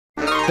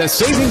The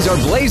savings are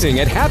blazing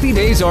at Happy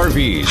Daze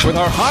RVs with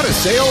our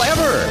hottest sale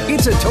ever.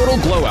 It's a total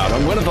blowout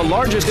on one of the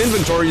largest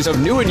inventories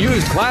of new and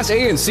used Class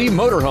A and C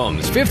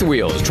motorhomes, fifth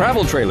wheels,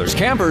 travel trailers,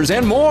 campers,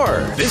 and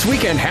more. This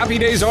weekend, Happy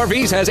Daze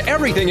RVs has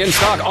everything in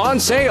stock on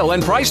sale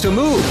and price to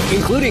move,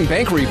 including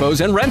bank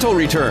repos and rental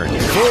returns.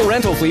 Full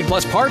rental fleet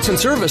plus parts and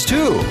service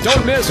too.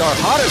 Don't miss our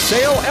hottest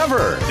sale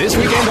ever. This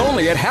weekend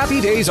only at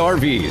Happy Daze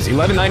RVs,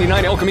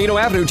 1199 El Camino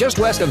Avenue, just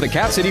west of the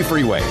Cap City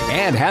Freeway,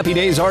 and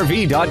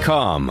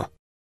happydazerv.com.